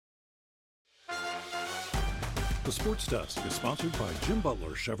The Sports Desk is sponsored by Jim Butler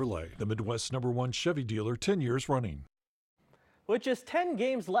Chevrolet, the Midwest's #1 Chevy dealer 10 years running. With just 10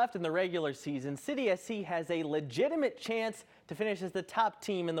 games left in the regular season, City SC has a legitimate chance to finish as the top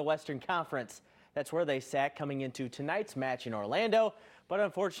team in the Western Conference. That's where they sat coming into tonight's match in Orlando, but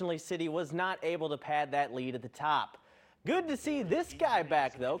unfortunately City was not able to pad that lead at the top. Good to see this guy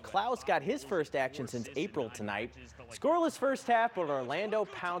back though. Klaus got his first action since April tonight. Scoreless first half, but Orlando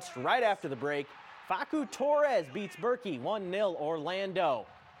pounced right after the break. Facu Torres beats Berkey 1-0 Orlando.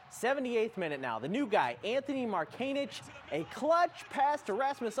 78th minute now. The new guy, Anthony Markanich, a clutch pass to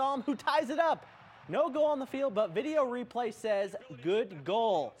Rasmus Alm, who ties it up. No goal on the field, but video replay says good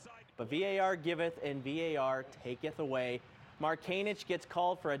goal. But VAR giveth and VAR taketh away. Markanich gets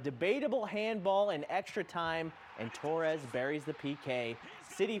called for a debatable handball in extra time, and Torres buries the PK.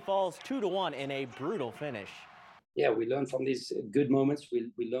 City falls 2-1 in a brutal finish. Yeah, we learn from these good moments.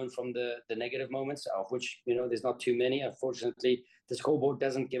 We learn from the negative moments, of which, there's not too many. Unfortunately, the scoreboard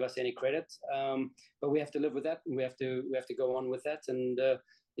doesn't give us any credit, but we have to live with that. And we have to go on with that, and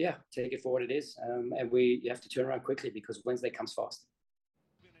take it for what it is. And we have to turn around quickly because Wednesday comes fast.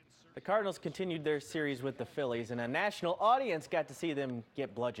 The Cardinals continued their series with the Phillies, and a national audience got to see them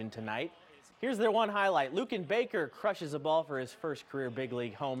get bludgeoned tonight. Here's their one highlight. Lucan Baker crushes a ball for his first career big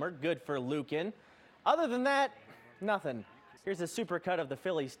league homer. Good for Lucan. Other than that, nothing. Here's a supercut of the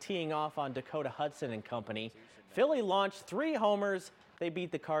Phillies teeing off on Dakota Hudson and company. Philly launched 3 homers. They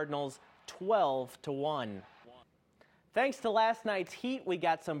beat the Cardinals 12-1. Thanks to last night's heat, we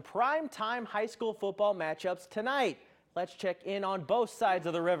got some prime-time high school football matchups tonight. Let's check in on both sides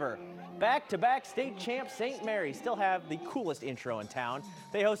of the river. Back-to-back state champ St. Mary still have the coolest intro in town.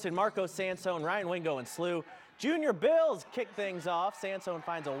 They hosted Marco Sansone, Ryan Wingo, and SLU. Junior Bills kick things off. Sansone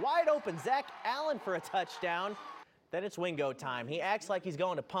finds a wide-open Zach Allen for a touchdown. Then it's Wingo time. He acts like he's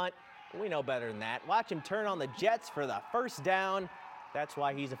going to punt. We know better than that. Watch him turn on the Jets for the first down. That's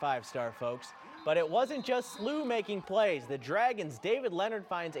why he's a 5-star, folks. But it wasn't just SLU making plays. The Dragons' David Leonard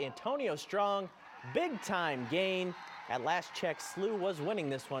finds Antonio Strong. Big-time gain. At last check, SLU was winning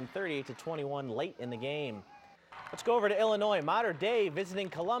this one 38-21 late in the game. Let's go over to Illinois. Mater Dei visiting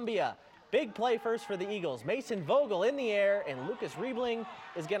Columbia. Big play first for the Eagles. Mason Vogel in the air, and Lucas Riebling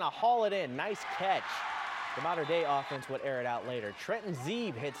is going to haul it in. Nice catch. The Mater Dei offense would air it out later. Trenton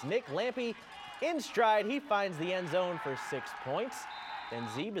Zeeb hits Nick Lampy in stride. He finds the end zone for 6 points. Then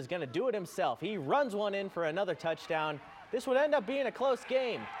Zeeb is going to do it himself. He runs one in for another touchdown. This would end up being a close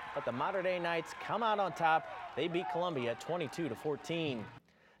game, but the Mater Dei Knights come out on top. They beat Columbia 22-14.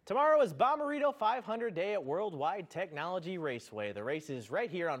 Tomorrow is Bommarito 500 Day at Worldwide Technology Raceway. The race is right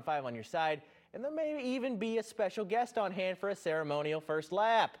here on 5 on your side, and there may even be a special guest on hand for a ceremonial first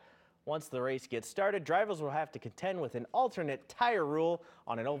lap. Once the race gets started, drivers will have to contend with an alternate tire rule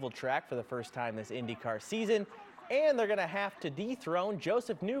on an oval track for the first time this IndyCar season, and they're going to have to dethrone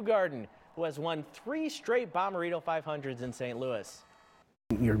Joseph Newgarden, who has won 3 straight Bommarito 500s in St. Louis.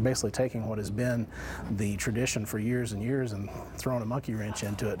 You're basically taking what has been the tradition for years and years and throwing a monkey wrench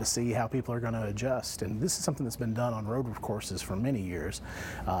into it to see how people are going to adjust. And this is something that's been done on road courses for many years.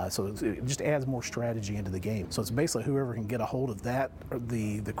 So it just adds more strategy into the game. So it's basically whoever can get a hold of that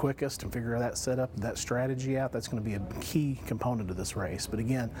the quickest and figure that setup, that strategy out, that's going to be a key component of this race. But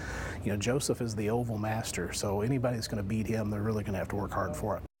again, Joseph is the oval master. So anybody that's going to beat him, they're really going to have to work hard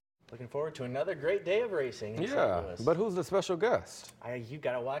for it. Looking forward to another great day of racing in St. Louis. But who's the special guest? You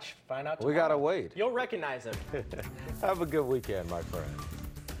got to watch, find out tomorrow. We got to wait. You'll recognize him. Have a good weekend, my friend.